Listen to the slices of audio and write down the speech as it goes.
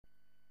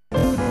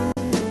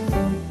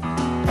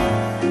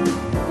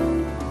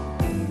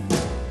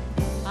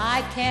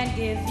can't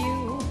give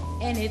you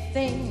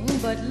anything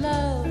but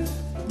love,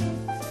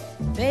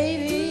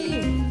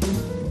 baby.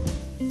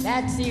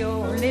 That's the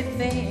only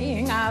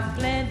thing I've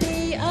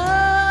plenty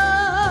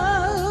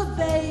of,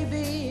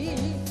 baby.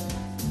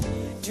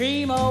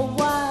 Dream a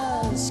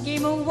while,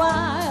 scheme a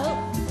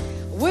while,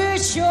 we're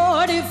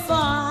sure to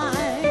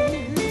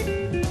find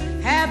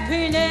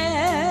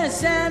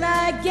happiness, and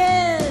I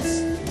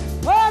guess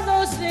all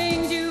those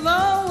things you've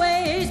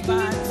always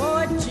pined for.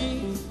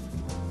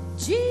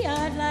 Gee,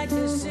 I'd like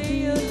to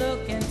see you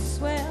looking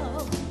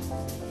swell.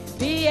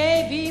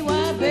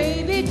 B-A-B-Y,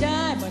 baby,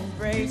 diamond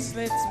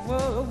bracelets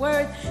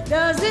worth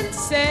doesn't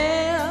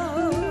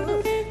sell,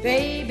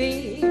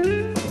 baby.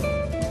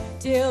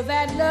 Till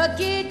that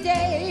lucky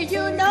day,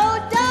 you know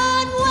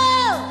darn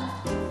well,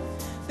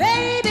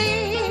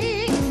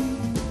 baby,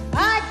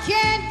 I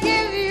can't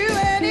give you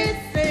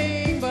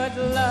anything but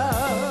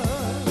love.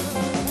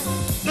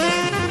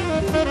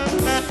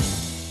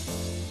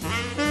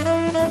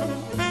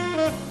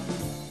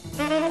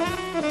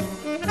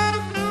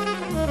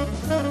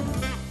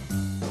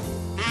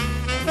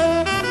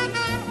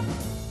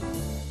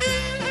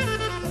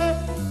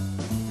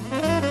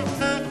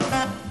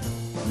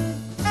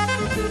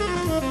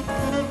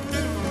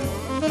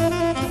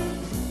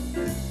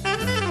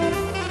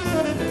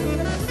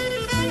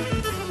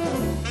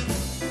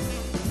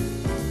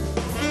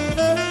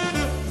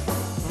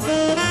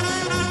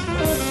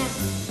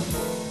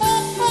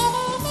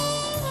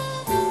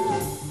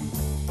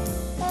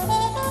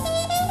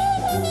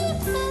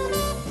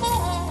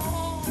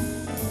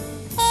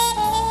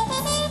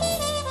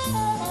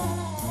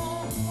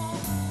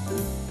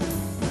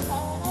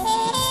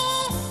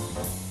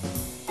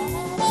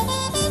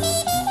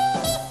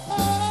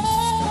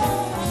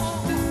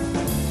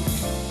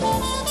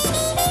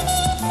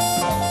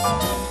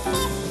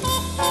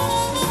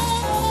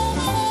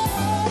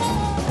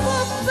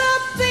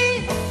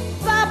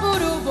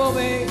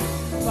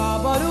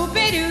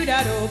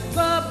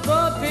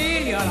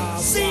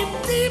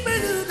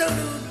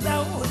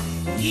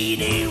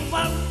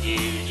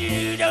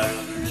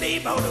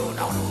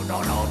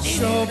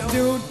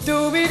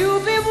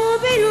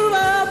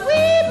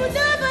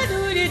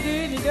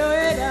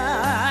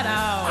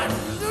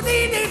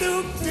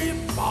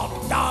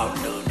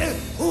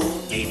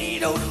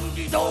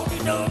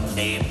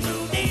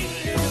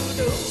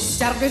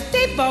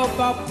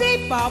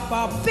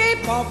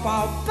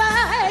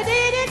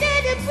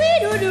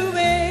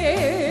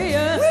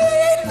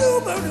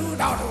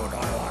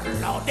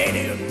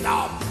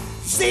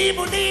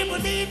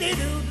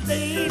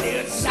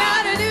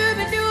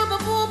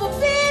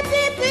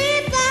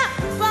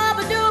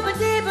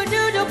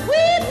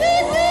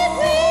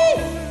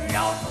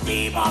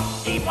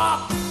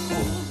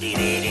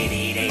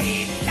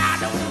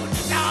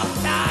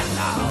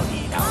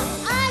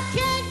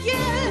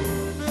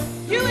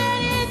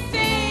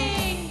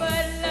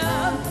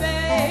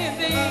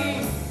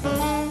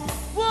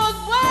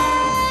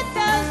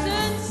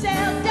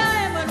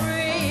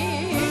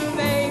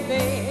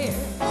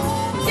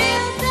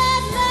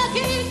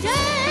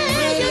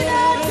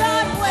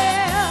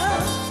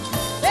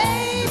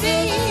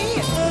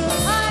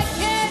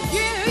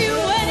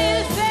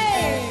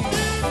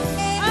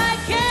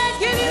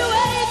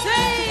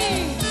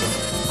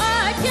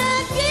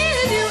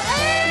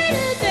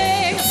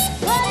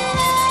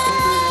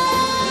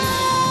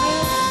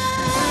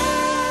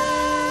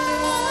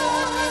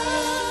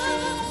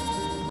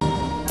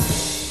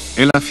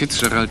 Ella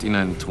Fitzgerald in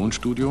einem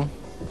Tonstudio?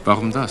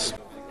 Warum das?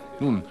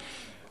 Nun,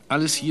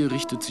 alles hier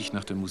richtet sich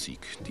nach der Musik.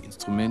 Die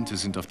Instrumente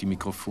sind auf die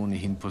Mikrofone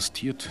hin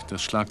postiert.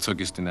 Das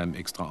Schlagzeug ist in einem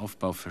extra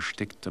Aufbau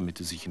versteckt,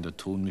 damit es sich in der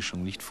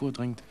Tonmischung nicht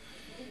vordrängt.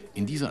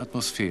 In dieser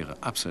Atmosphäre,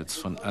 abseits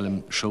von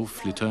allem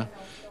Showflitter,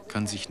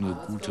 kann sich nur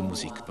gute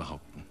Musik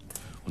behaupten.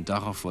 Und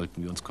darauf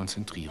wollten wir uns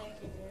konzentrieren.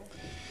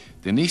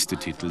 Der nächste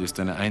Titel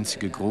ist eine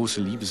einzige große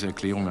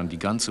Liebeserklärung an die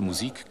ganze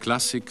Musik.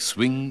 Klassik,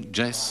 Swing,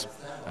 Jazz,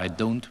 I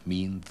don't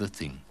mean the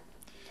thing.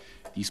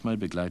 Diesmal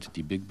begleitet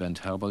die Big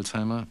Band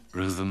Herbolzheimer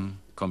Rhythm,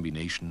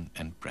 Combination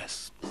and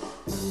Brass.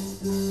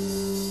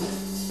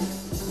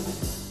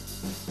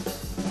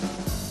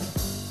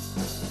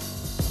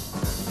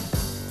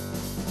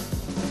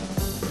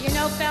 You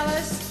know,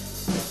 fellas,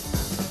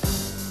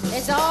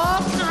 it's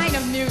all kind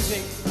of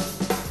music.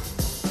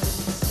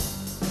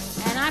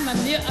 And I'm a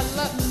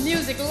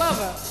music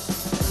lover.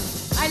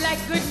 I like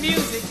good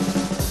music,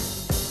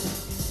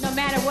 no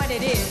matter what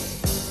it is.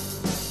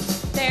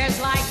 There's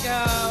like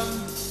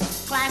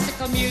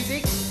classical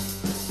music.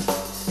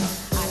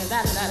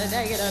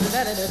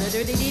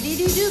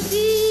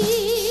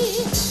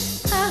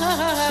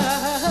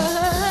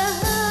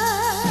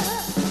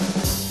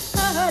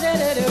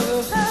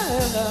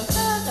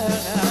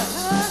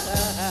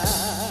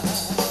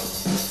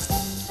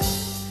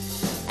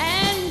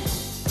 And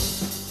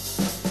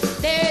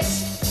there's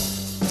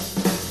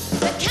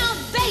the Count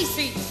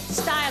Basie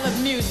style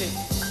of music.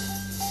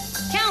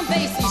 Count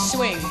Basie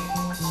swing.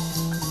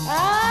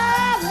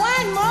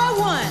 One more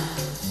one.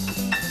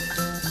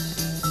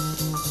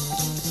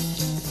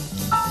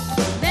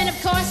 Then, of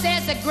course,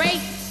 there's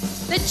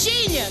the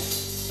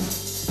genius,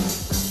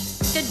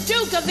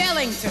 Duke of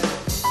Ellington.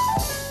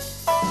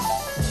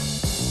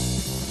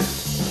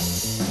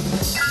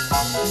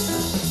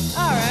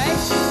 All right.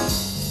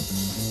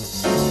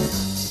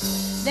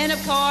 Then,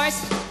 of course,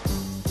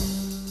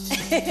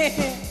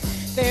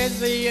 there's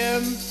the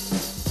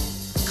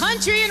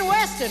country and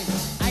western.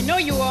 I know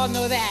you all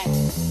know that.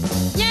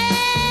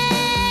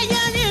 Yeah,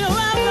 you need a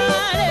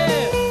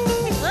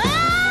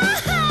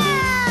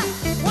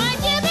why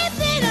give me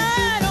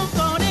thinner? Don't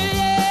want it,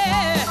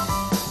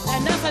 yeah.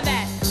 Enough of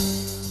that.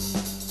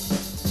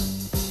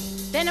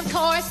 Then, of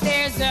course,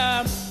 there's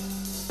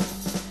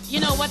you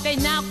know what they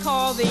now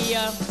call the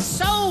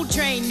soul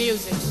train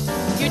music.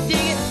 You dig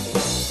it?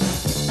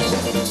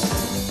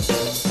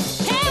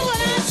 Hey, what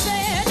I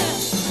said.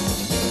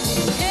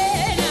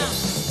 Hey, now.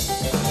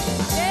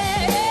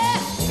 Yeah.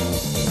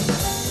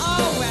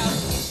 Oh, well.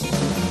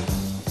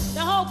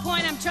 The whole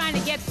point I'm trying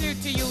to get through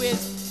to you is,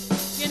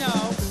 you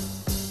know,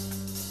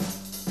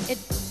 it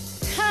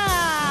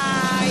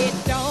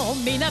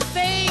don't mean a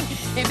thing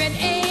if it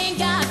ain't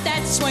got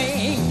that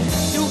swing.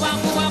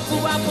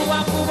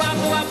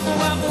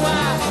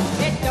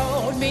 It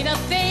don't mean a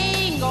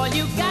thing, all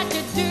you got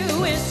to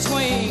do is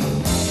swing.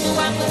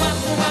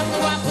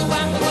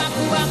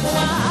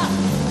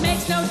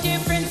 Makes no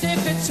difference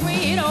if it's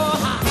sweet or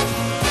hot.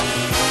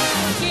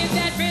 Give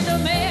that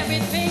rhythm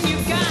everything you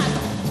got.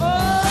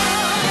 Oh,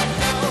 it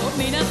don't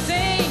mean a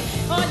thing,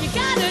 all you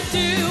got to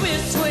do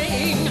is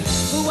swing.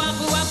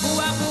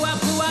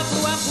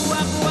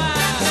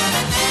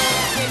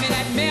 Give me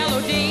that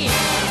melody,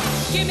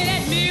 give me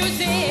that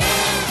music,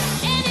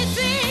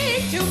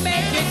 anything to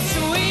make it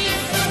sweet.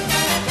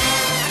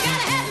 I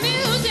gotta have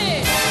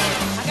music,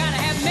 I gotta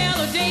have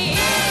melody,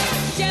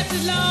 just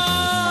as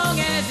long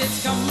as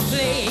it's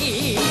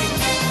complete.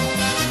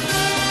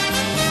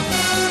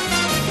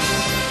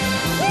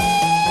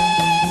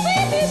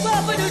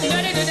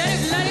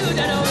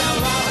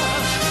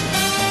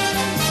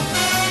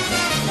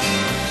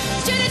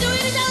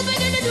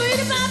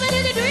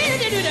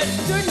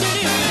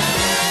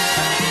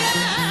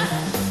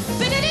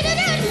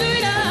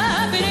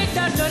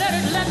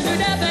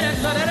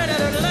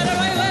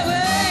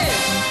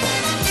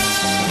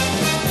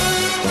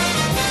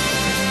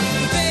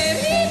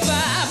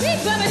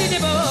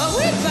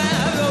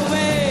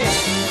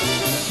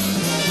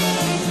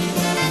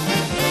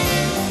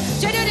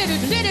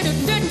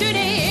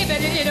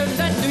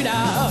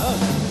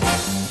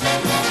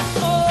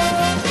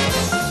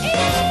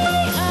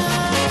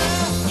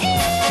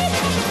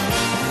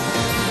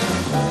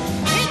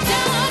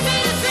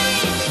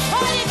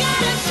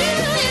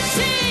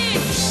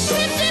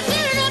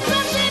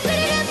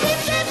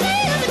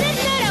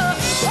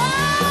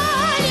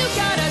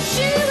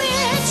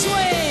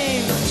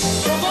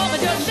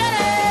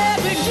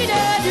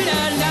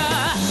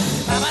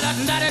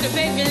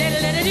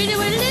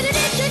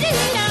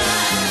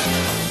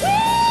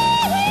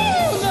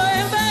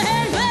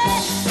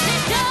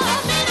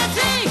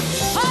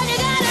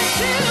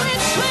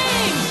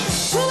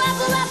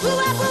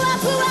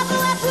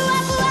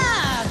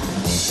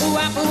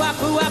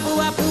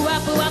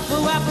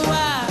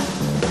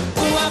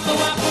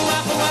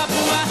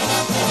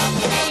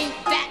 Ain't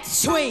that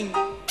swing?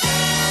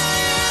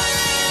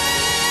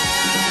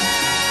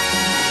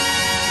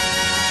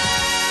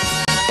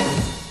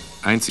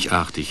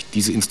 Einzigartig,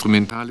 diese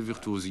instrumentale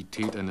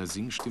Virtuosität einer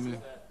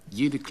Singstimme,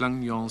 jede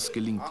Klangnuance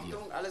gelingt ihr.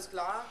 Achtung, alles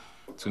klar?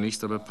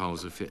 Zunächst aber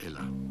Pause für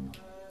Ella.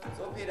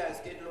 So, Peter,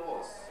 es geht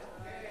los.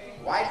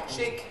 Wild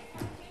Chick.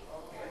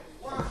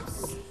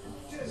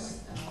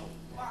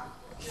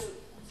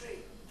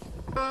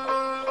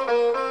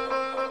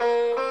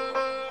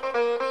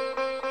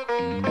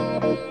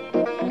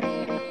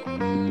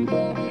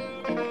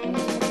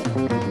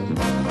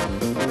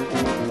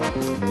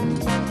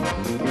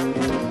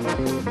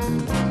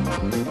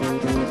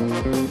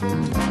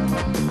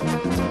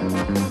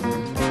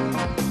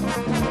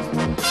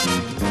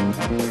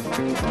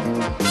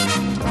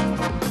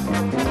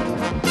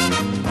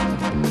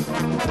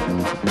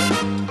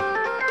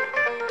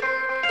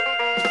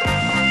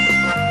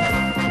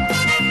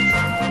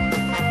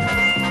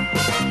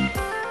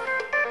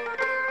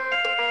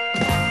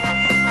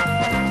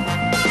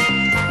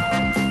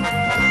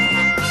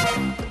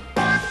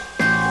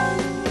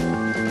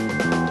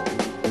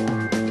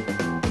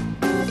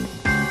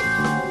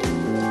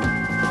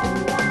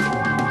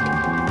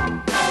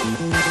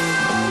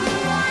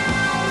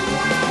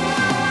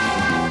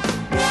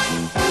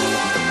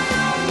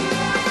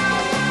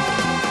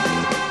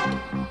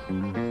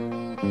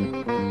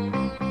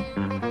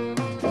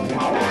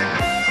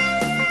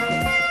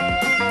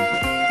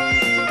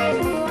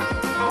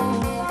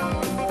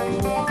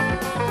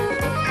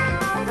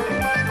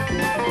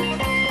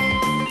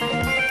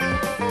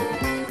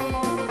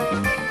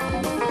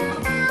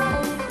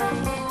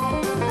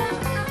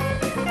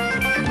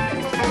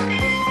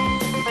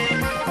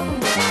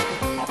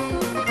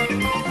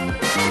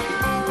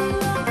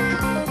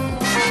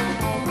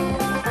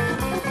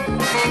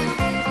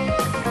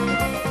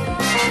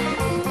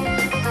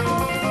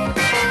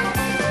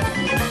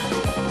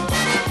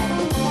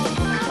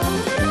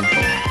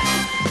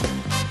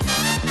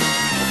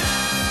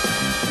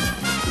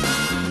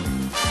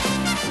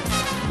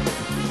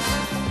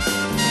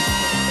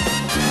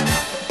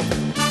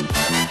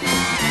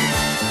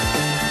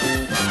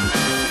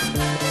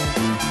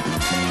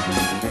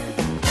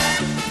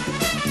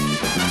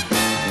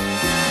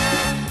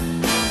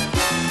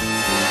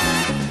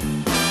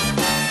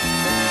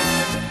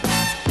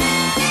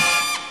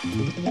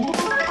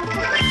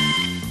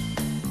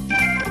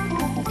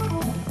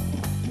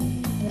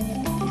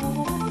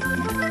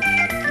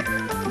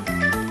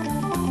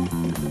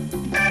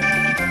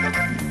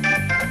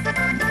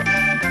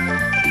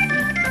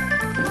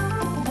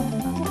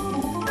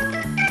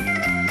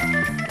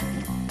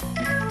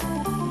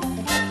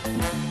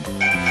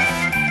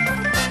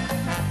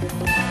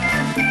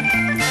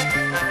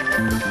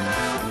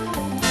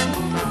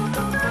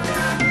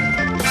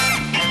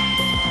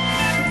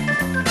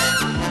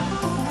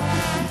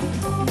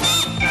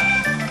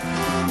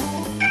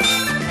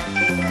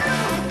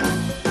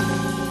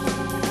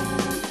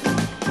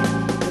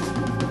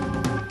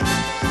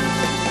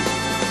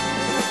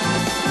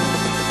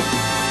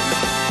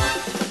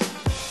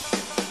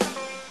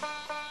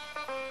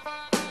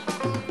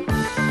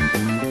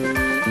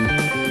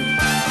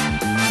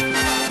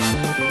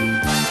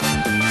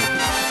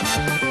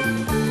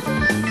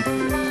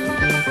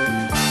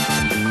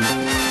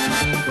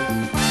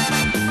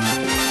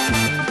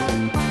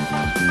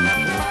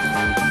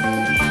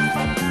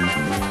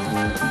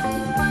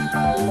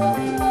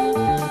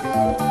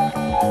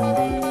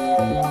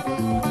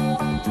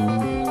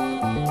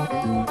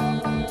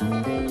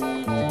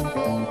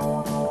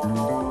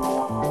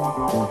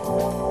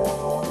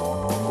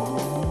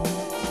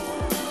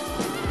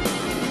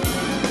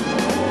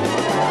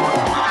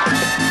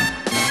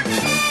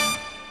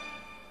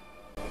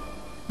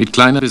 Mit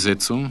kleiner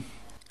Besetzung,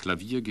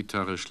 Klavier,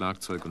 Gitarre,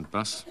 Schlagzeug und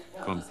Bass,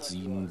 kommt sie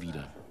nun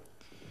wieder.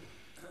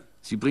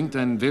 Sie bringt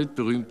einen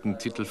weltberühmten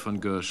Titel von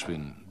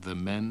Gershwin, The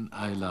Man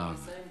I Love.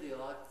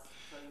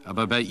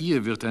 Aber bei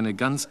ihr wird eine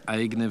ganz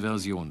eigene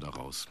Version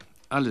daraus.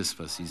 Alles,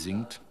 was sie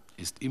singt,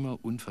 ist immer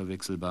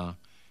unverwechselbar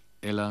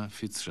Ella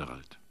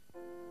Fitzgerald.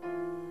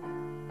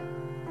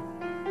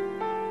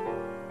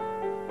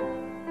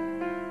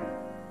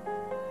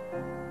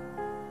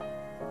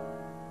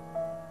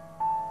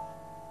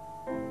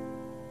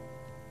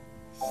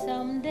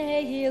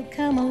 Someday he'll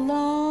come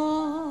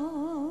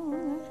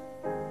along,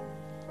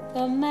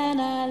 the man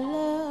I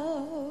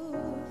love,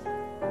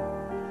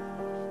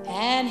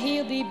 and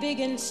he'll be big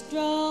and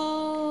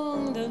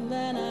strong, the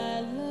man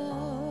I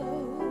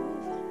love.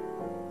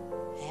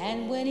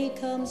 And when he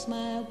comes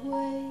my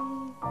way,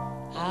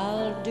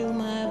 I'll do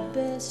my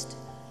best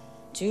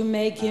to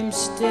make him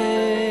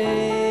stay.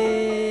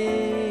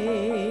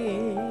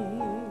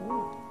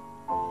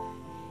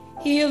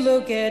 He'll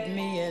look at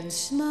me and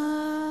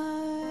smile,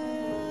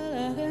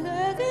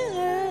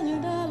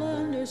 and I'll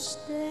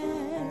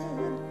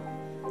understand.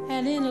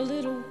 And in a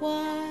little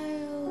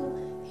while,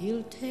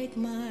 he'll take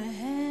my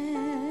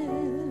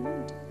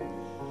hand.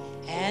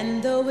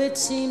 And though it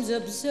seems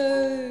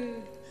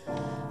absurd,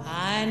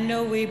 I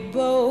know we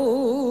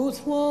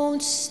both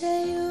won't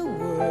say a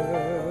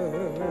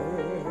word.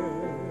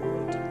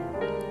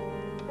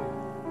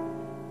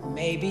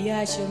 Maybe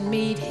I shall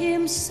meet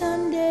him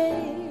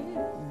Sunday,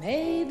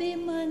 maybe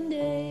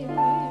Monday,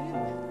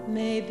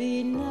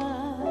 maybe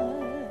not.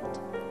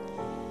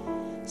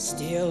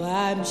 Still,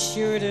 I'm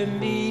sure to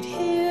meet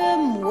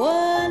him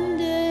one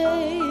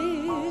day.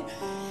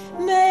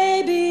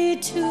 Maybe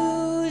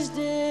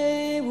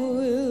Tuesday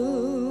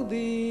will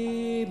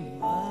be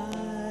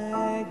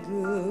my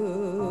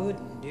good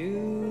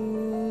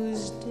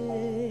news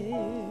day.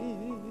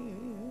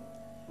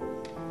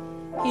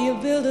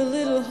 He'll build a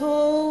little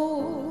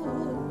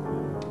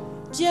home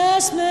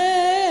just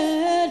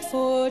meant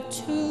for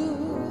two,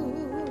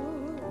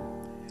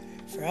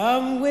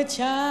 from which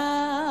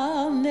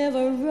I'll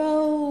never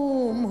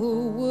roam.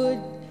 Who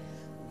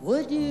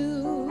would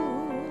you?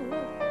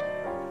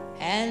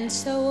 And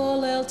so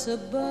all else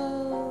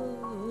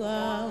above,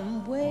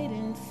 I'm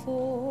waiting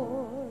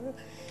for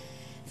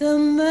the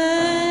man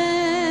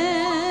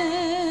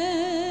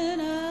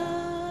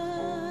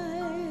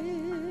I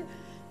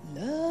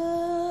love.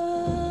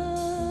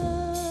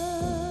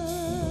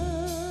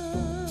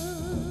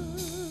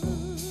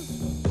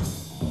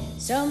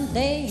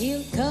 Someday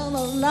he'll come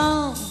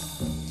along,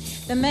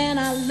 the man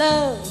I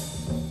love,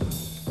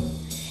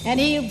 and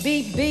he'll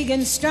be big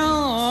and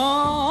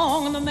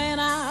strong, the man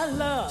I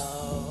love.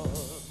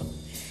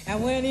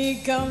 And when he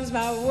comes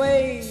my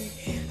way,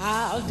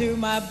 I'll do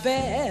my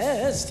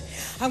best.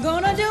 I'm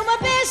gonna do my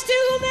best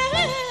to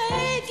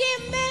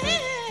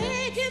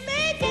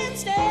make him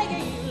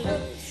stay.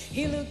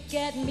 He'll look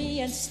at me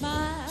and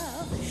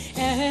smile,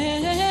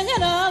 and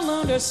I'll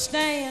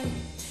understand.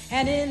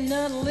 And in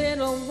a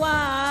little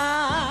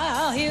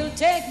while, he'll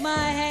take my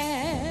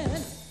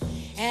hand.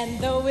 And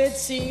though it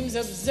seems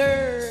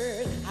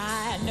absurd,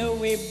 I know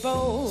we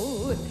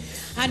both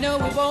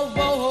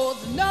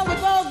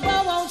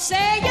won't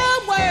say a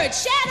word.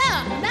 Shut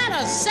up, not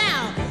a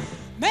sound.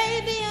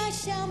 Maybe I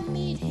shall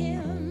meet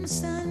him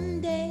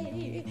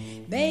Sunday,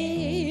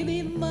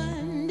 maybe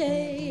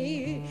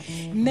Monday,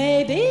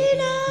 maybe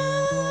not.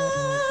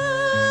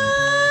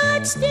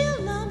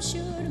 Still, I'm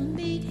sure to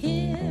meet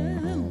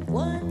him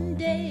one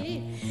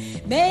day.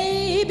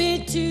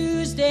 Maybe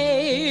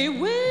Tuesday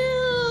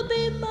will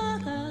be my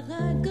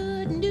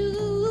good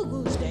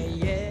news day.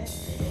 Yeah,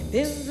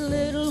 build a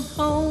little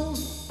home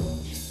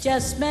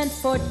just meant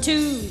for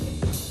two,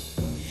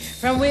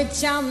 from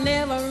which I'll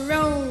never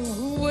roam.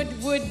 Who would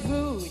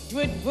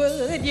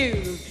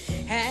you?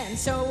 And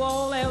so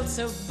all else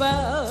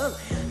above,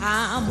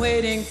 I'm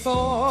waiting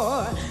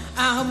for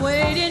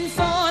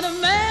the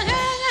man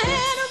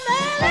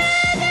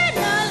that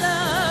I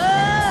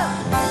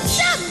love.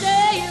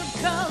 Someday he'll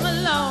come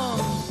along,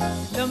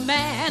 the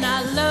man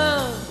I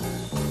love,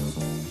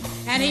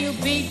 and he'll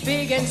be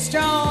big and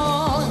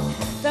strong,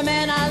 the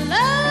man I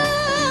love.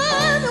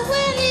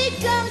 When he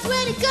comes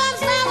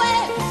my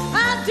way,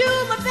 I'll do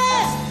my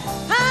best.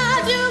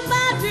 I'll do my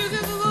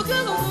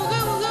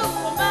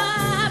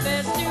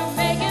best to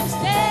make him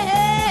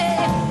stay.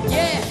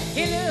 Yeah,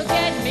 he'll look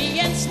at me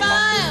and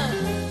smile,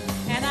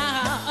 and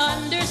I'll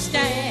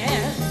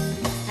understand.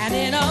 And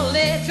in a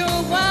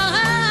little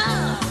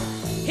while,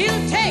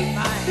 he'll take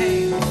my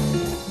hand.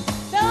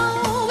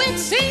 Though it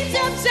seems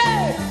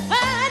absurd,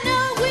 I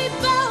know we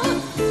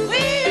both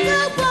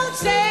won't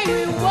say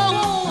we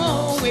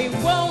won't.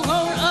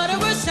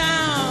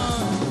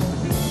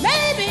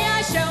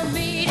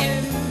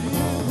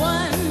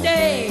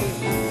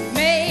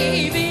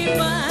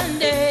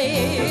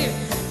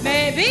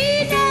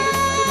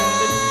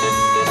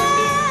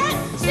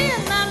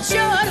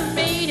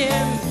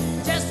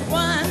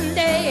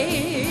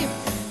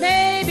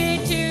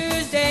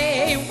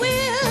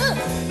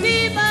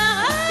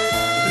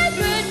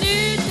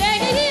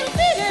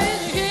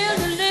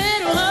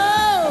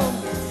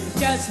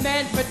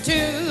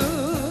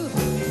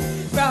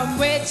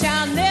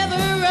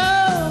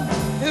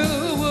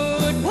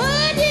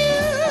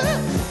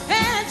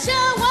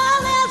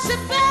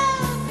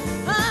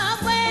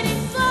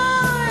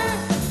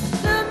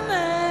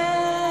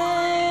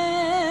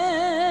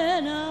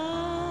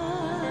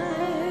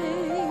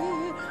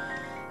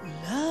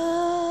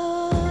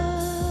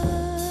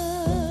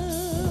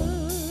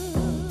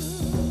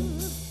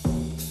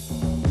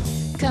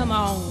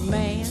 come on,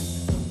 man.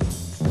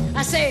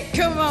 I say,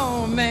 come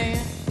on,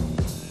 man.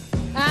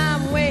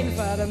 I'm waiting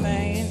for the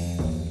man.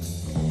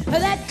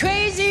 That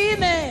crazy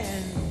man.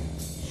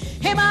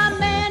 Hey, my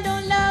man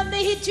don't love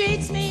me. He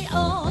treats me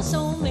all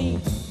so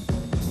mean.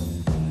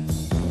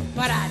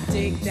 But I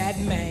dig that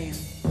man.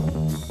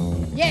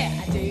 Yeah,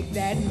 I dig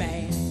that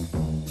man.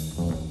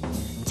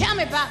 Tell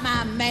me about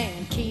my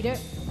man, Keeter.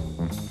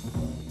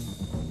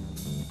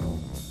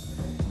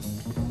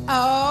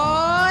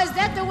 Oh, is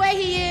that the way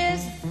he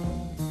is?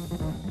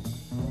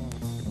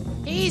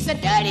 He's a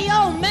dirty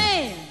old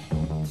man.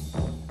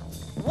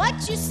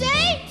 What you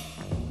say?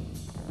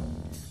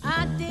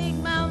 I dig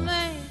my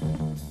man,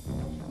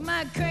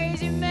 my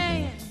crazy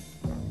man.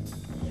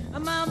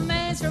 My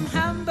man's from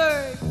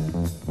Hamburg,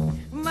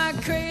 my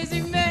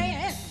crazy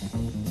man.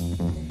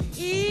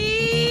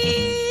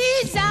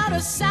 He's out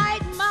of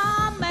sight,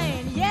 my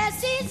man.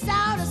 Yes, he's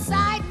out of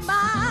sight,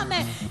 my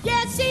man.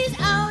 Yes, he's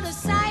out of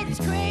sight. It's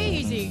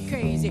crazy,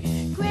 crazy,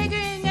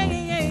 crazy.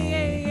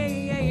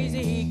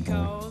 He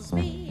calls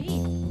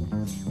me,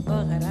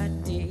 but I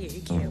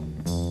dig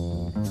him.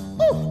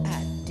 Oh,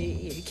 I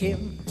dig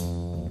him.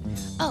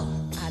 Oh,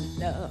 I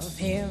love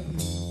him.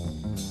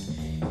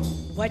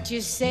 What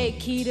you say,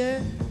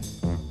 Keeter?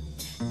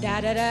 Da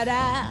da da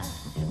da,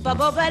 ba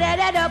ba ba da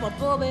da da ba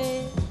ba ba.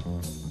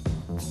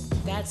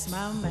 That's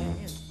my man.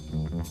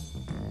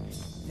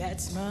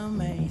 That's my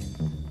man.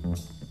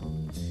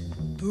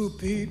 Boop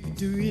beep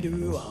doo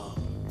doo ah,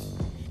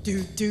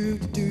 doo doo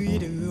doo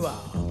doo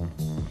ah,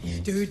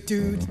 doo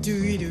doo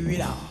doo doo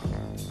ah.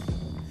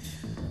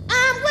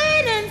 I'm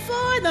waiting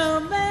for the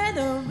man,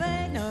 the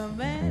man, the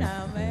man,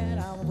 the man.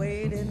 I'm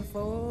waiting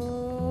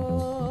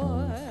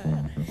for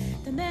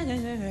the man I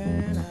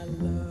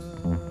love.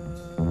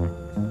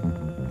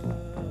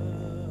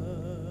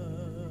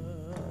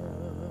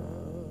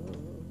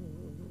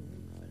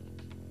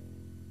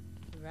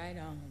 Right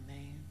on,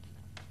 man.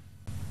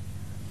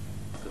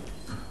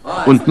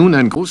 Und nun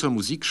ein großer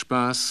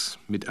Musikspaß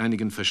mit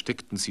einigen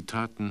versteckten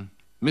Zitaten.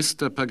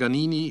 Mr.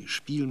 Paganini,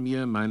 spiel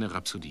mir meine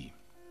Rhapsodie.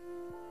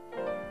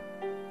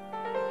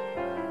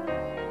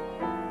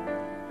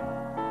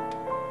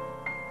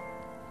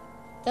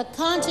 The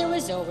concert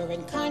was over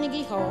in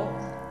Carnegie Hall.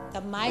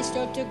 The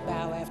maestro took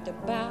bow after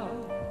bow.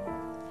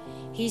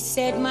 He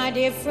said, my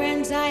dear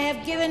friends, I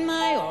have given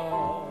my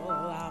all.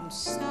 I'm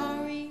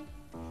sorry,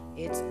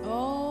 it's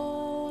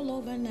all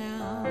over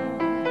now.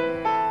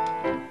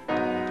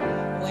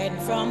 When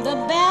from the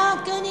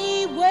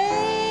balcony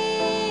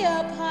way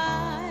up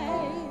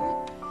high,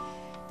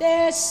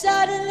 there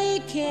suddenly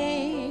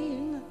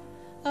came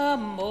a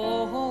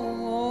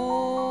mournful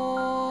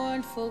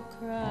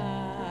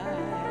cry.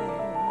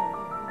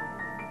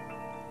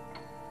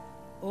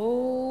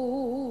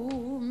 Oh,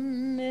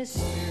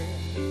 Mr.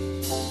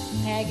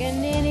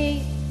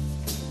 Paganini,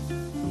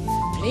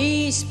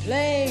 please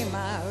play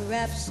my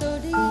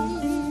Rhapsody.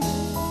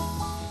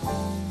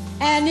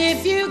 And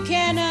if you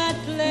cannot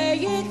play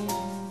it,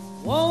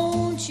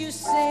 won't you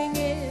sing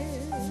it?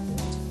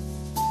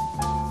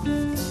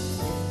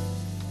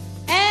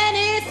 And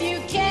if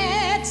you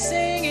can't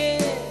sing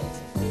it,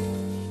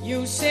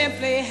 you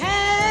simply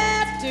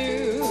have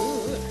to.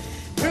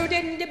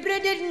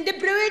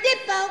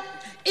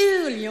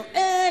 Elio,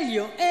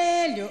 Elio,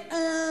 Elio,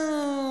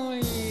 oh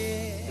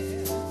yeah.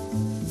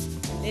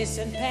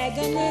 Listen,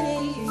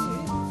 Paganini,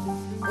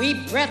 we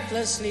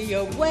breathlessly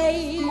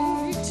await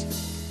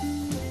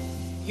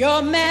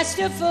your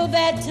masterful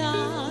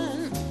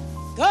baton.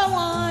 Go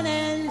on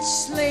and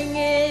sling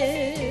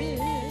it.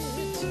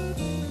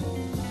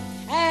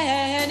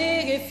 And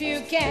if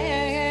you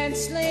can't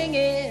sling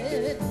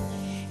it,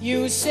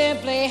 you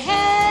simply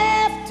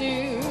have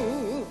to.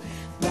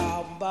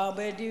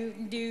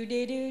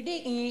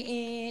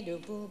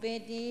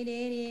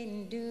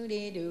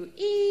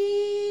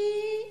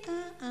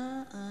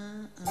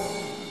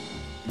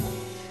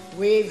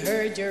 We've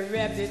heard your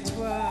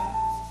repertoire,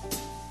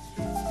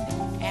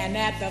 and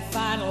at the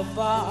final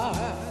bar,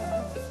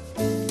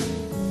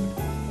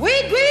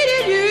 we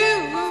greeted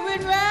you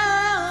with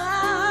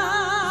round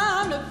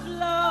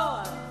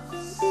applause.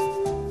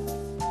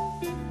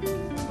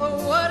 Oh,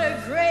 what a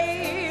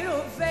great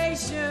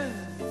ovation!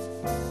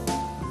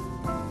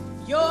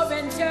 Your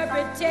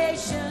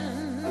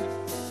interpretation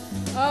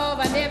of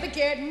I never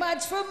cared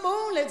much for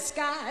moonlit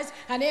skies.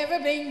 I never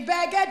blinked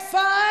back at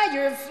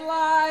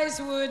fireflies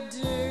would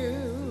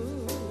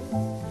do.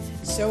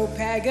 So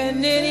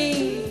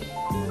Paganini,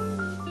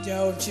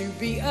 don't you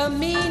be a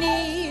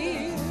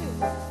meanie.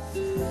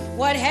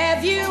 What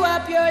have you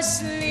up your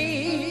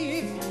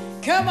sleeve?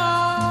 Come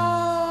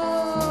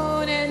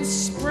on and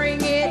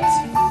spring it.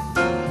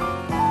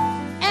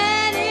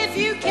 And if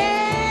you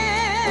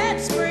can't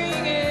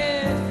spring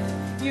it,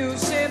 you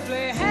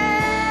simply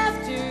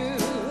have to.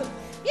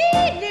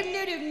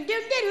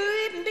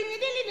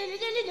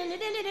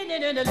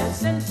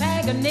 Listen,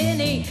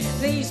 Paganini,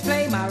 please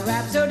play my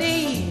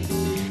Rhapsody.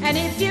 And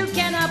if you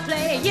cannot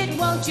play it,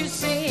 won't you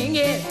sing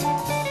it?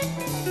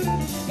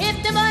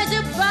 If the boys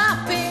are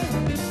popping,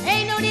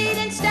 ain't no need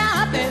in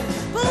stopping.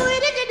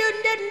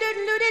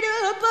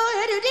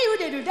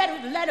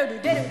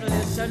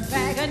 Listen,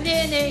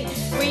 Paganini,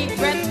 we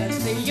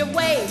breathlessly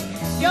await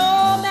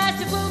your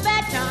masterful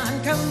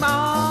baton. Come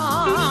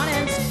on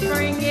and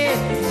spring it.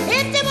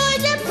 If the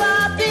boys are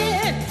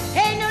popping,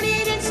 ain't no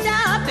need in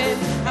stopping.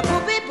 A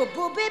boopy,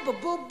 boopy,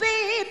 boopy,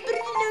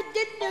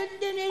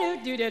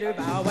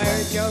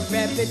 where's your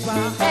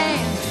repertoire?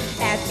 And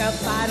at the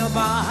final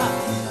bar,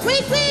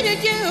 we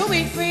greeted you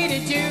with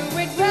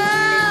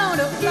round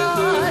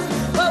applause.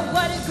 But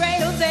what a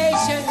great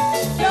ovation,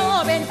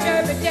 your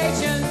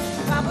interpretation.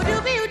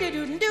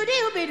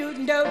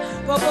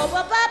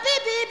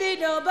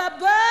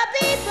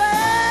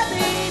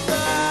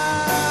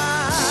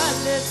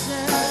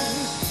 Listen,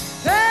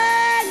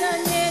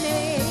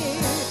 Paganini,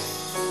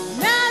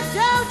 now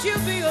don't you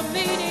be a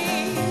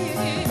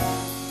meanie.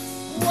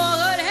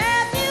 What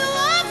have you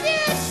up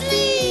your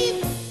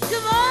sleeve?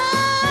 Come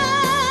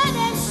on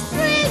and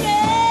spring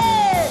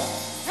it.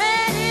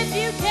 And if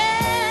you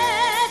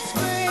can't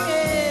spring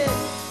it,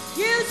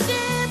 you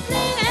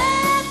simply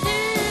have to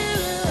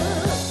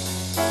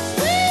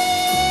swing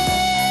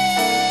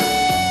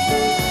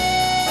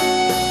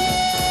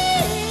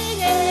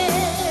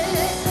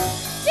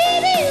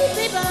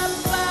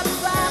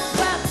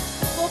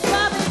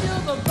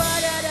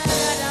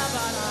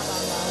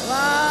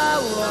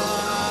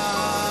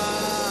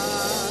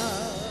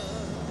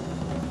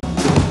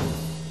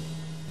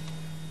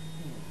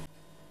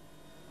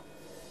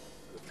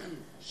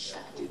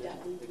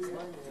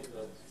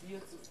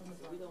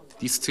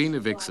Die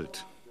Szene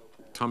wechselt.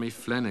 Tommy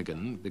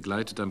Flanagan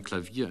begleitet am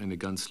Klavier eine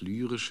ganz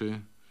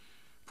lyrische,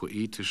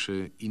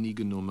 poetische,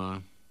 innige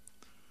Nummer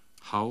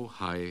How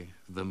High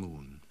the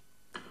Moon.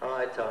 All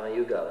right, Tommy,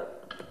 you got it.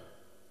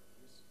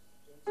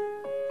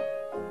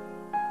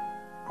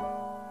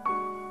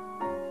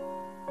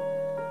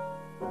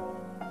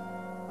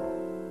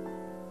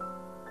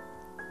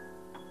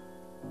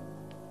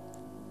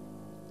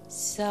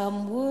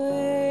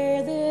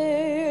 Somewhere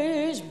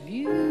there's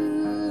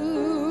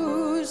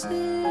music,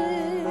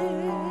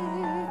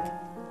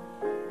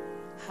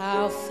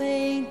 how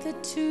faint the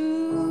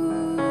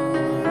tune.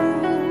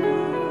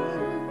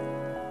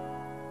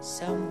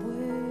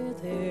 Somewhere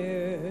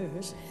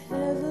there's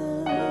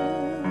heaven,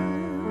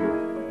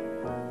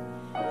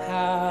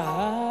 how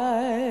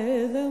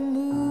high the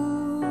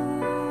moon.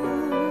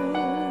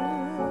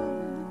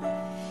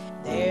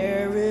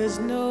 There is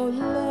no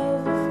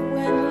love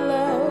when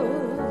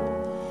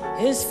love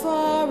is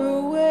far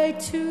away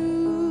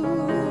too,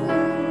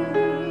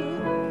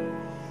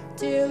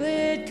 till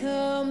it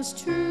comes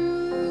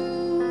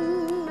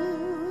true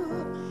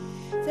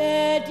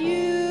that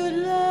you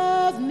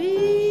love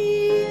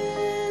me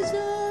as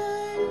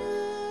I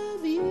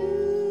love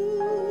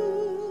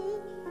you.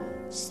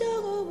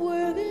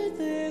 Somewhere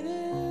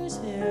there's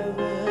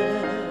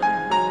heaven,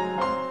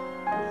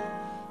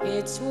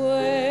 it's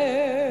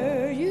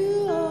where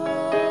you are.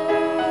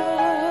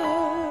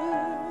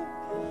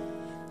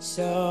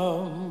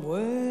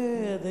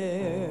 Somewhere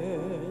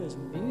there's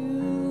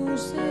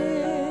music,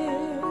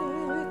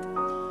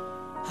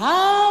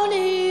 how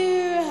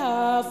near,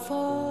 how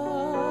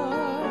far.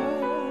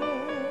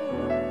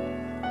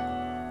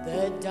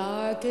 The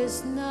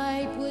darkest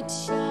night would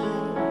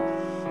shine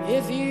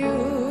if you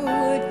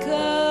would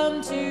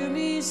come to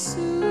me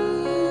soon.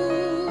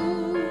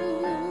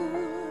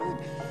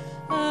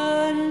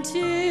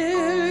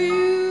 Until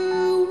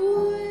you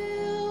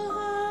will,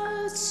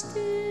 I'll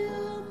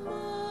still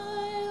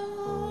my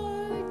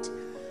heart.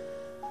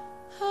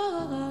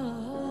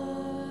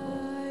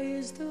 High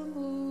is the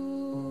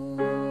moon.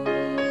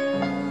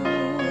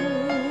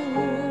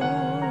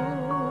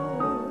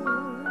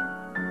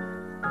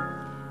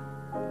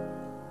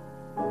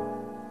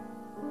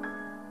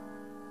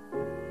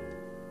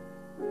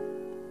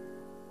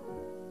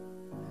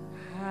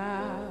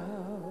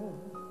 How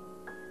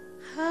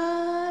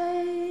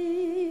high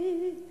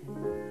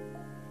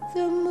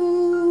the moon,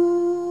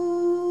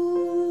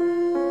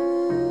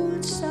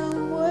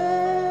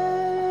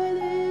 somewhere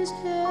there's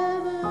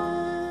heaven,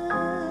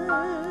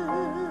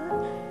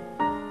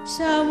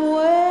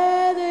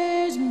 somewhere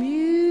there's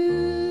music.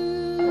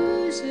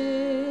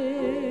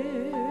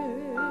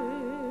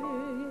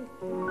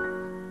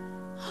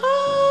 High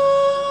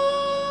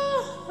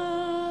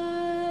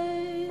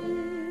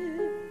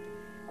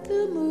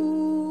the moon.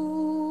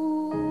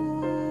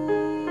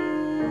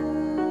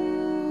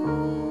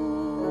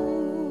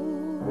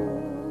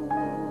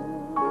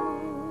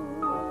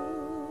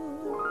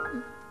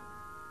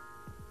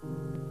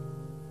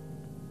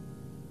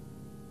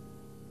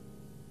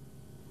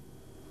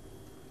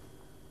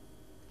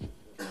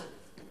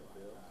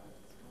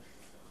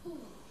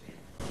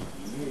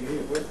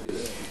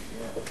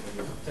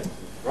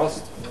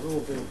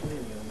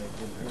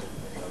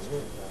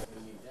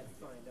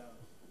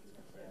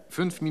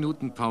 Fünf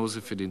Minuten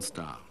Pause für den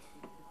Star.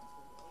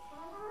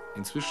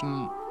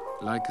 Inzwischen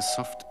Like a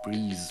Soft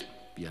Breeze,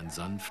 wie ein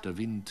sanfter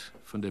Wind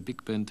von der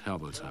Big Band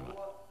Herbolzheimer.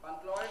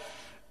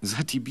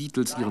 Seit die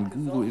Beatles ihren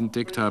Guru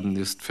entdeckt haben,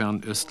 ist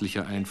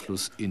fernöstlicher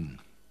Einfluss in.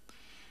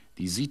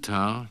 Die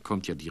Sitar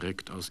kommt ja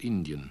direkt aus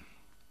Indien.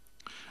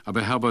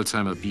 Aber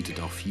Herbolzheimer bietet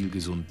auch viel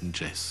gesunden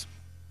Jazz.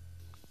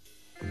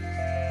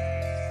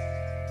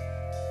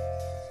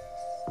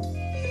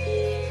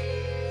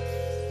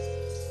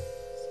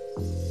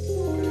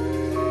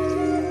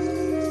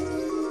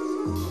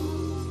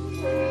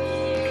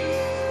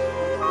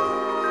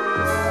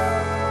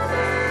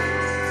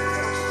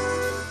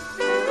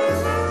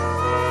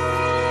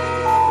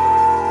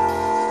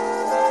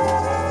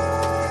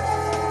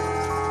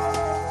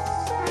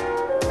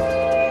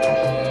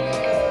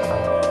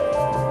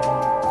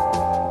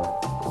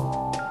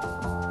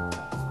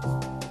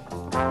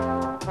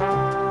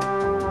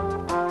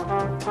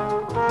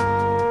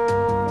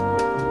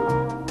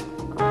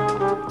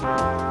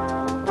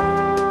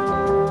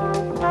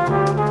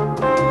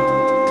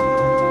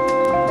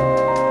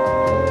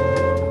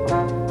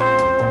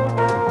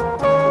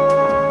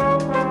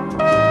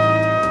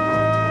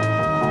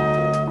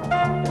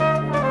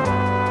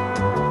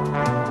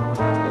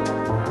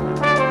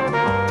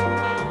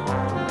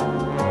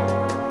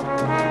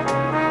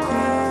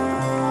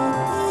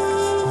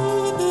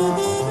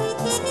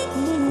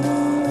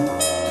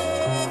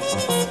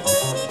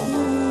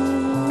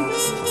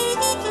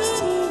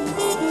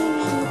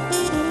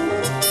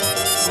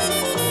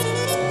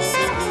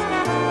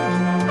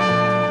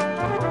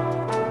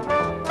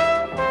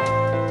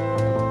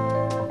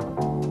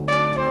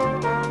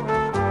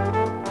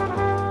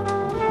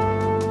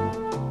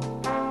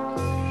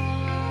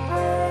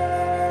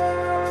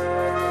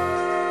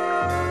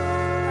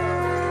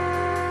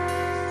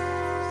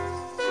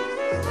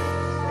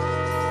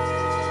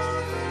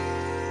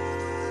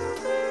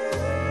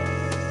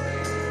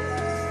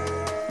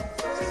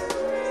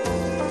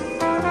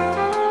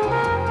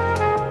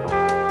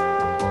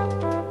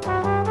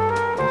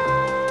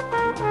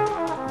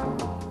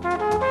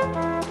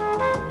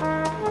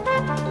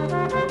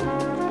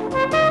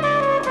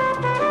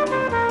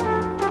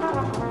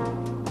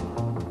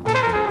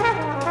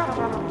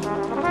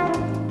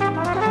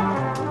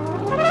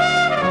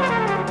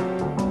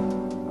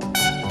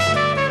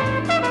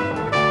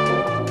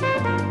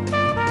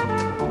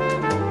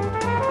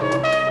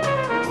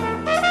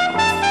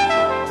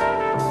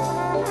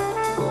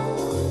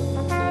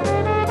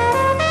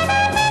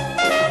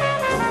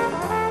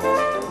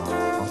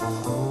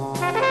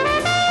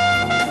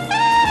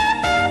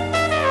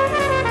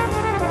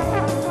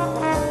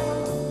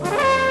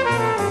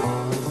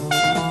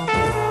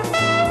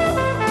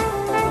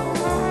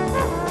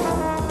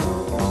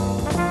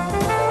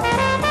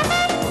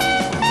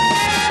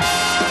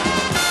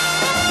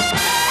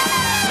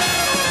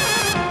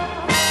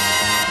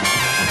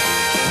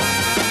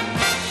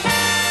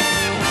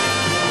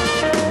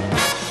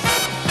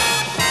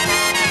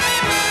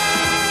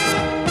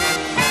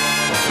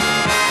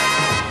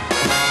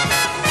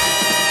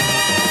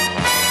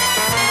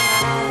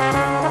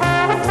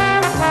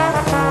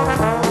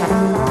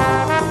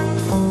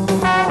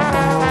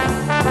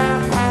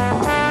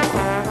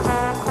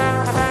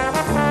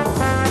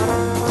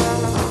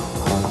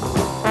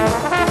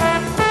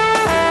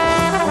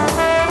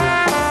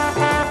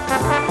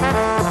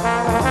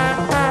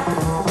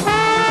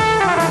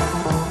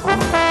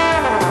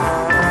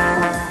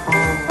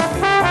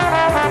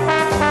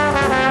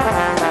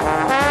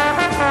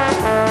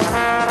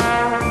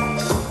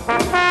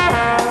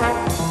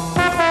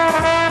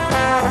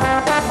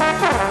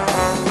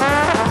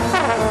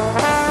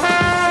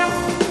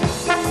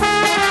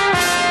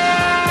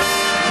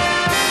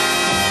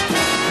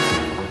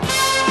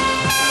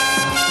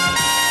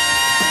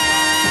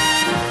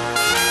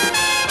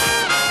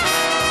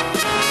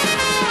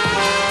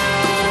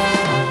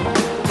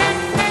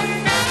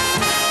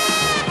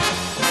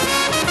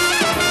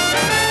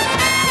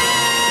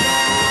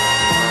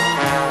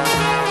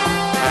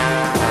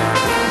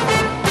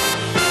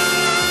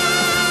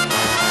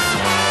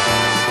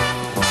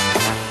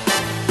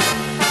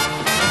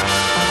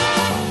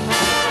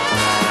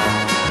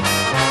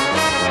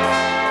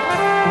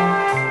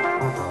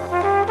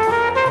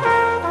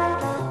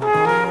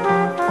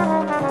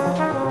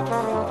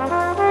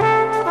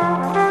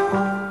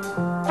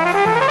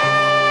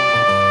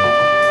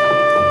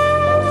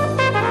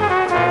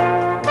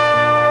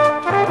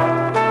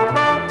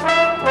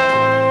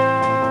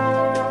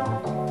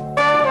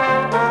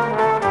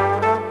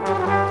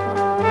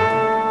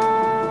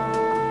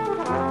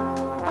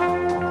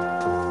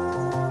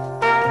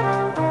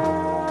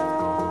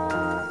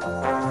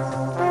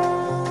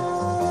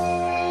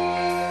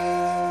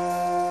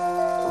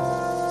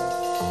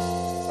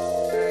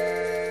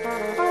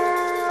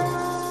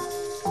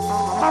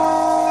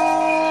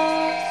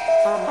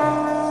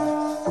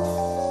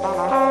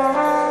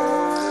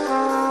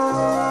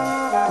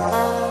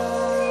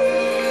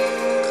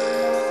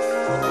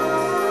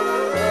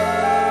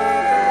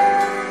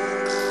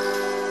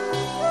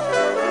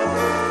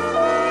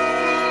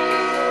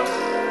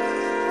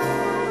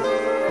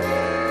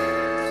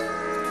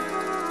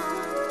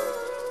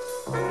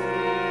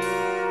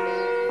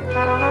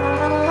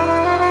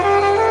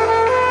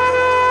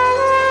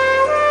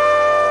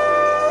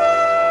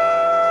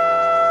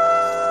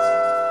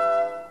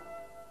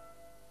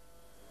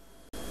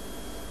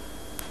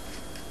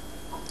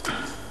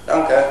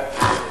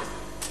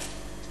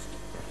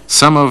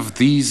 Some of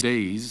These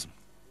Days,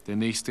 der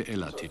nächste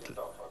Ella-Titel.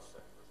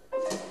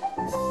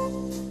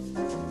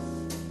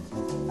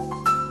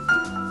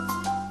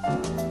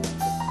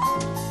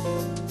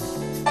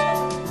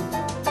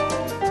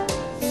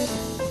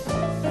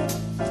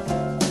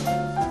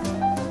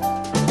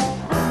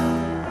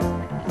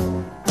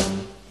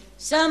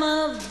 Some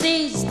of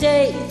these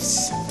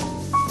days,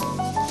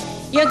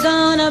 you're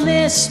gonna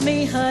miss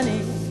me, honey.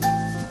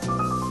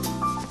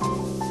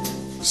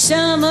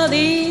 Some of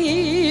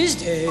these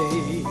days,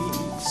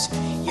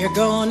 you're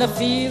gonna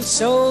feel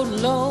so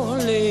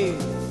lonely.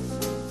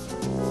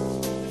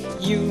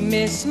 You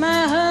miss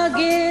my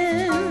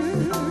hugging,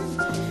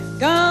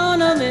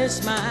 gonna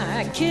miss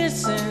my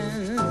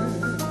kissing,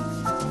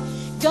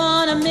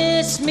 gonna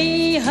miss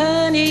me,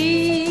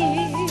 honey,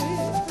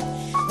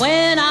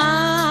 when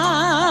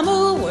I'm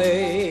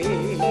away.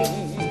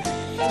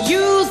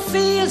 You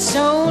feel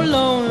so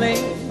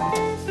lonely,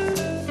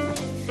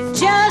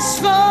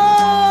 just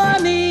for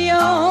me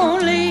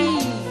only.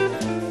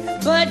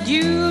 But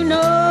you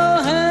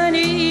know, honey,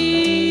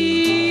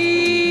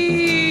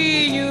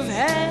 you've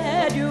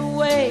had your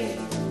way.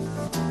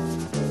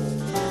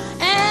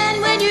 And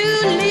when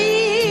you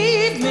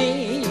leave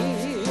me,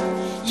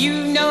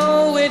 you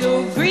know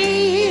it'll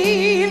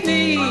grieve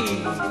me.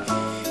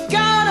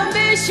 Gonna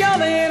miss your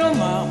little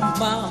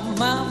mama,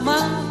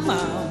 mama,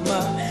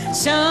 mama,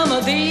 some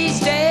of these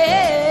days.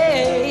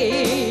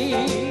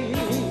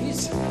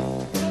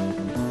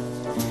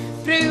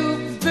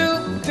 Blue,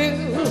 blue, blue.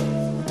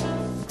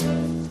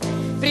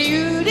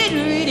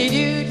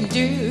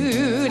 Do-do-do-do-do-do.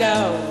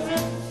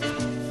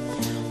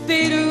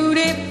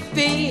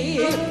 Be-do-do-be.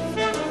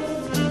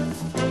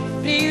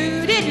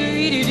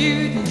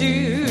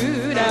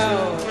 Do-do-do-do-do-do.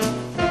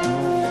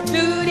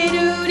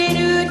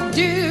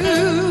 Do-do-do-do-do-do.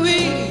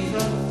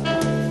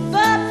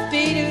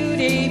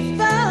 Ba-be-do-dee,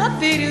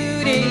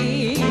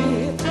 ba-be-do-dee.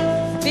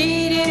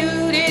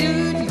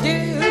 Be-do-do-do-do-do.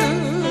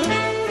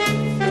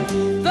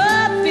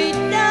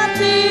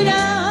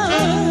 Ba-be-da-be-da.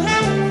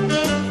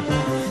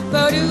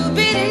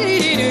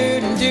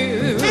 Ba-do-be-do-do-do-do.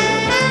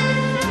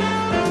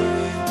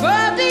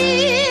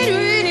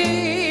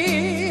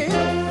 Ba-be-do-dee.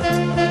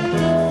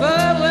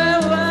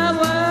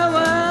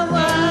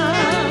 Ba-wa-wa-wa-wa-wa.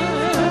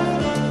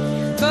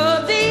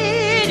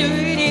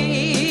 Ba-be-do-dee.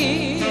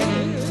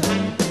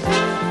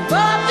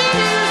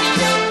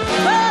 Ba-be-do-dee-do.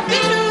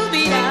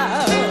 Ba-be-do-be-da.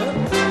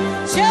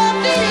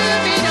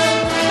 Sha-be-do-be-do.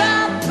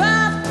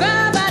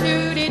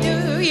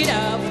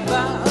 Ba-ba-ba-ba-do-dee-do-dee-da.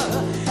 Ba.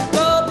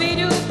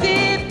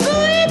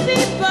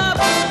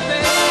 Ba-be-do-be-boo-be-ba-boo-be.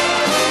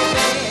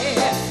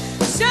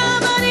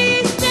 Some of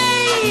these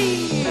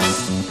days,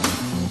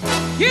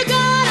 you're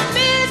gonna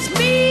miss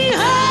me,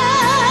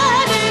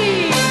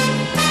 honey.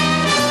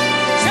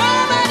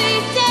 Some of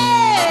these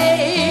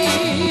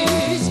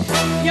days,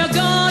 you're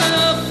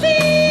gonna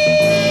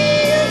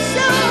feel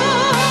so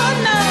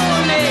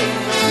lonely.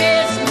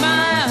 Miss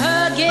my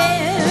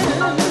hugging,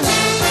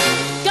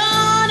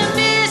 gonna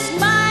miss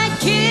my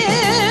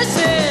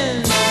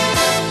kissing,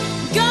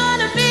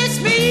 gonna miss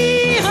me,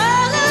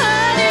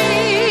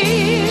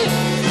 honey,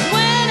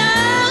 when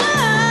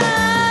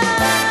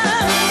I'm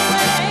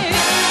away.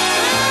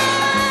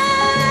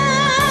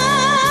 I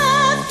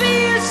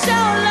feel so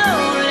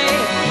lonely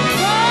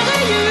for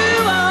you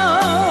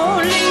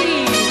only.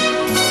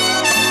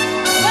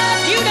 But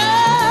you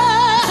know,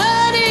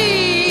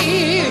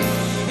 honey,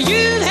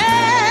 you've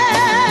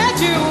had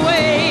your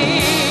way.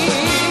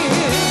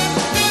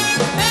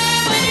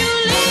 And when you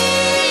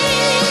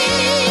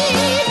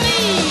leave me,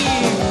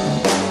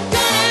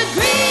 gonna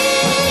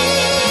grieve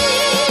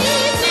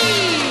me.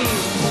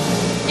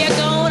 You're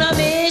gonna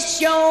miss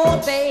your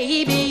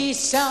baby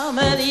some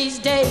of these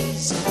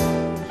days.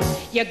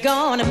 You're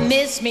gonna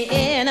miss me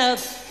in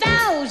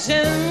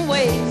 1,000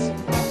 ways.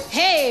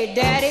 Hey,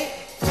 Daddy,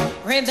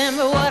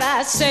 remember what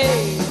I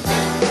say.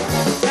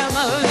 Some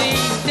of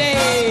these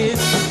days,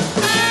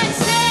 I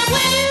said,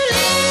 when you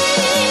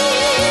leave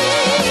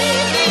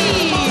me,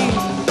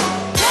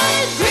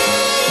 gonna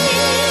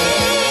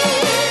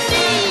grieve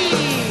me.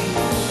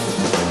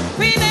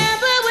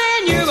 Remember when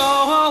you're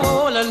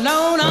all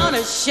alone on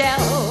a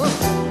shelf,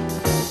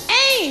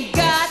 ain't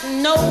got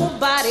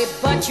nobody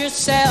but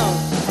yourself,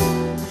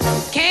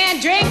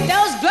 can't drink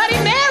those Bloody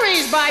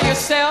Marys by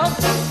yourself.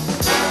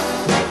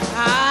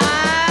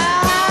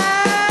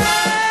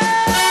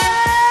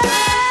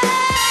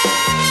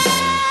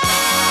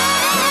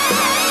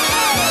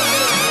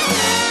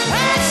 I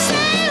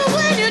say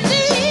when you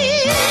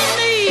leave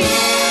me,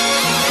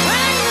 I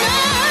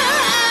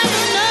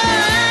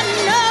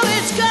know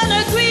it's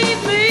gonna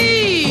grieve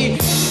me,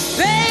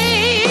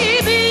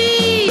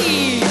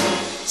 baby.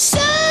 So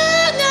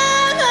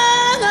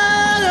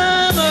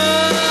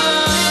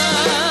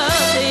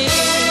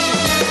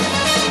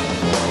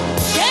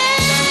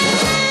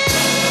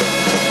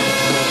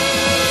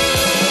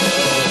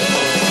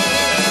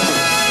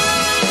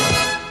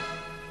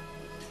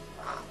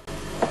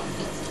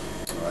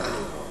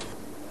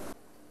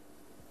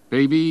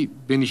Baby,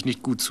 bin ich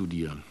nicht gut zu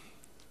dir.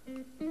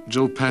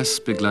 Joe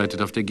Pass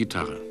begleitet auf der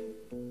Gitarre.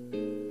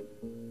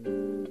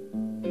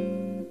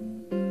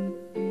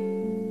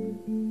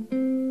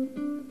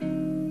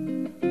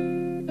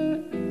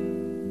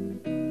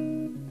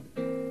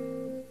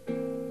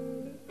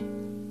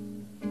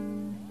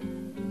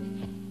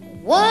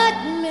 What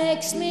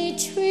makes me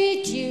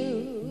treat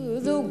you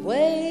the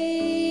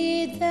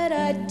way that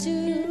I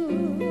do?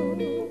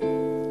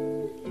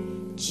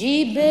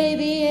 Gee,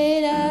 baby,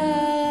 ain't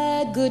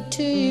I good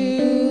to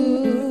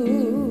you?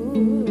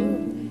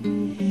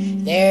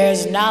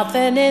 There's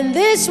nothing in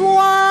this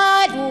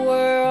wide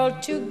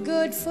world too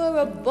good for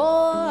a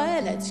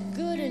boy that's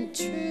good and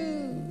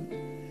true.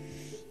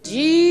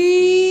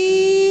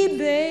 Gee,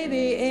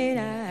 baby, ain't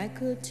I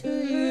good to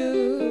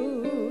you?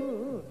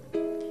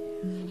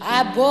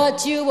 I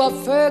bought you a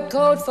fur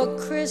coat for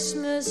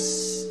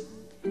Christmas,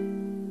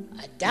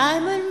 a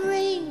diamond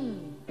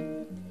ring,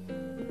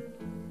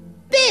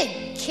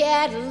 big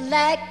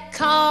Cadillac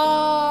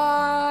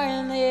car,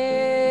 and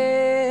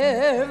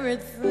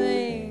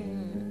everything.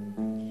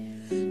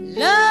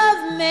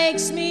 Love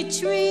makes me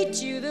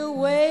treat you the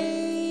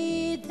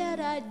way that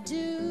I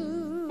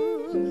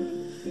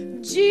do.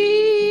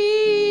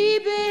 Gee,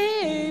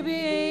 baby,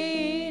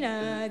 ain't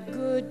I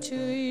good to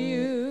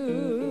you?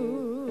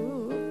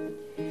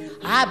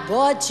 I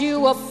bought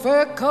you a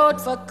fur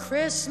coat for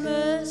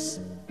Christmas,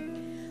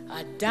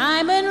 a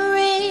diamond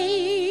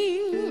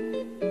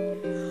ring,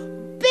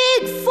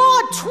 big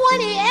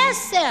 420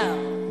 SL,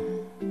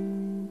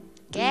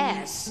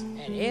 gas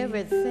and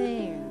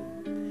everything.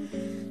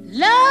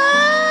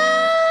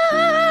 Love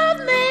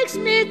makes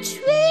me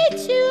treat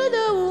you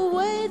the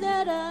way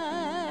that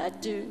I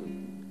do.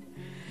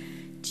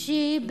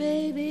 Gee,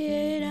 baby,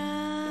 ain't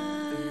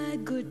I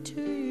good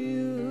to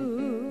you?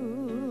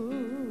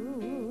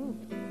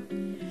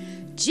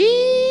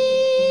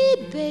 Gee,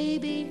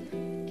 baby,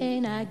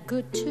 ain't I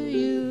good to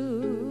you?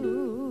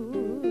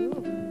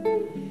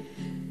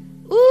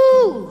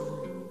 Ooh,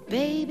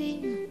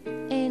 baby,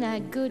 ain't I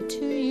good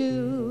to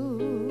you?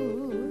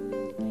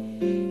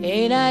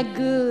 Ain't I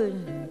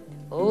good?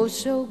 Oh,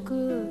 so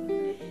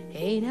good.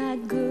 Ain't I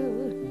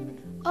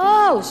good?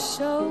 Oh,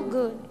 so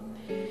good.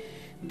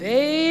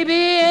 Baby,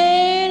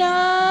 ain't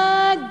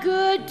I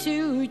good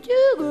to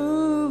you?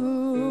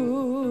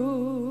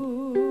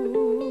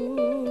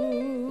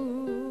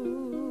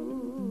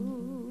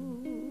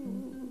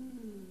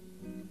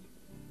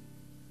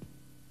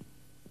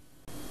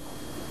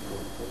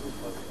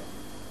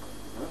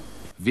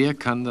 Wer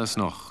kann das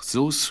noch?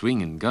 So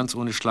swingen, ganz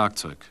ohne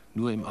Schlagzeug,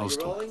 nur im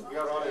Ausdruck.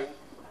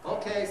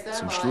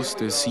 Zum Schluss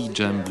der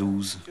Sea-Jam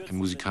Blues, ein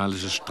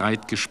musikalisches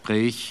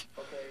Streitgespräch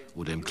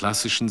oder im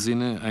klassischen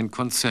Sinne ein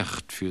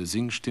Konzert für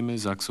Singstimme,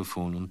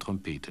 Saxophon und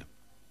Trompete.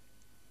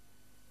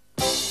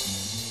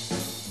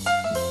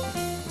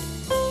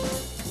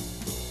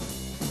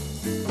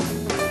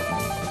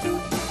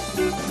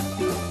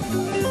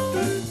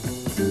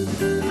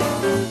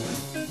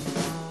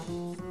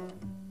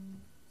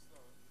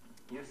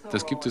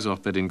 Das gibt es auch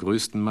bei den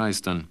größten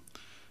Meistern.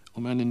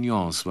 Um eine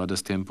Nuance war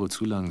das Tempo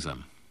zu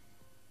langsam.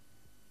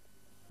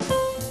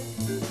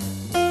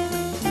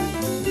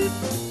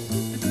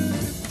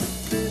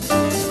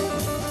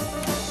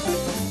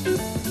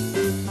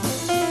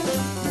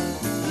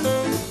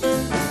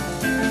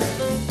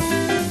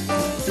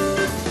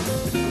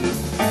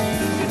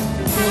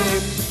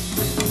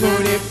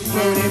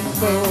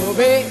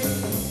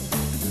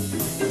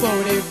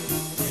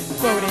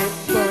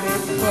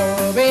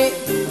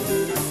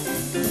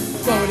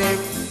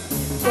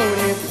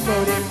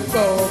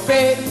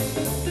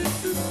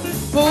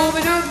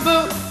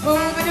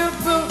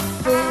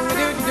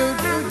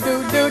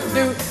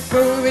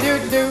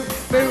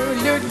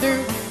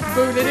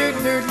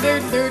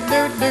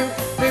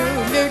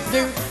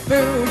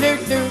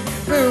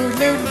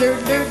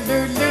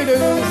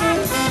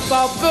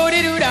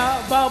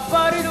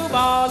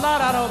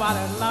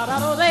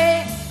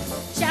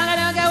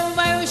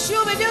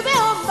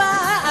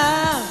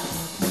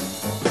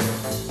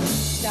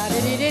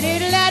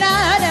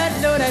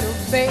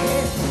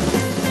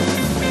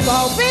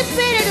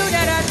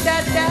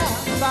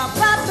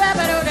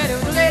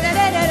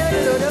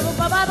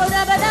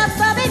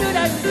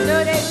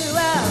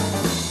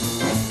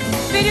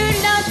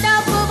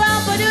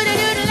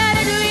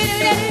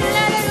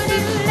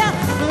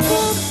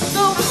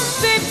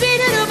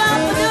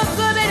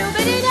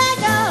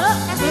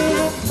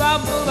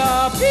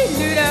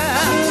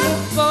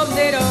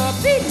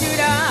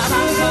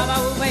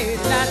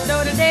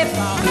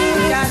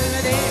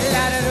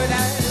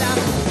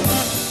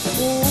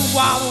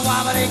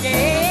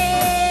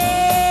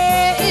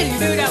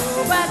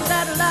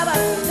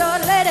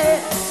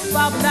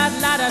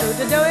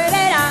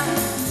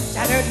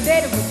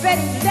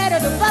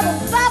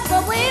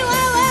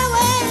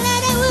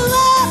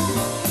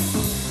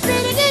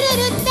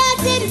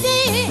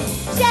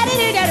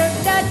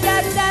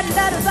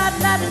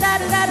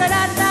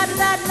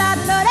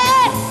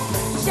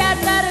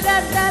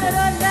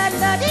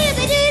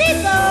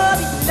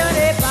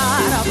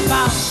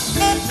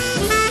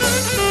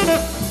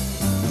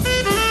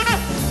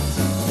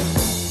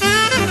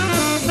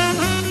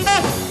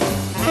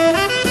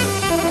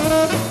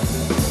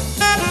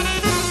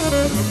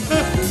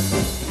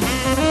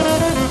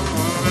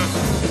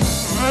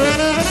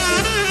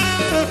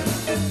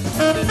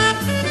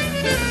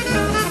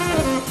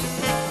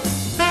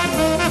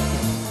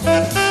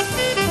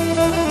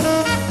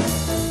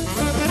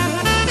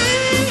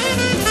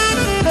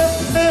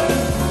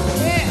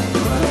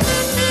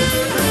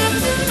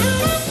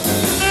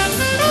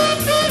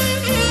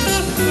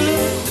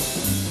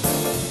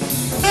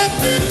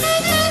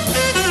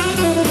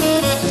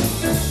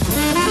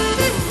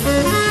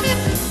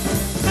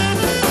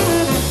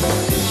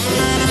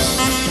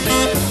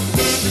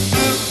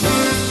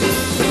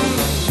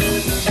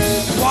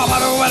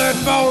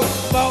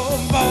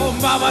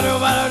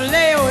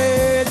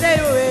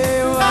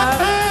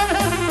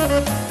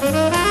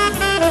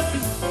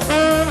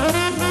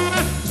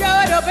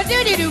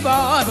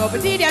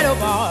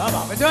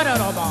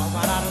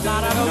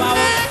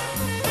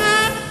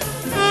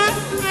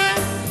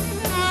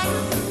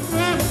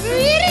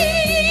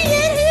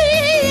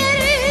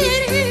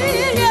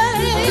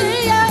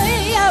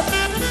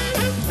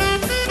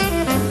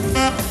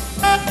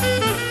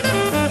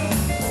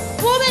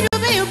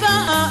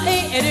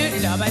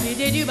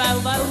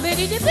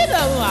 Did you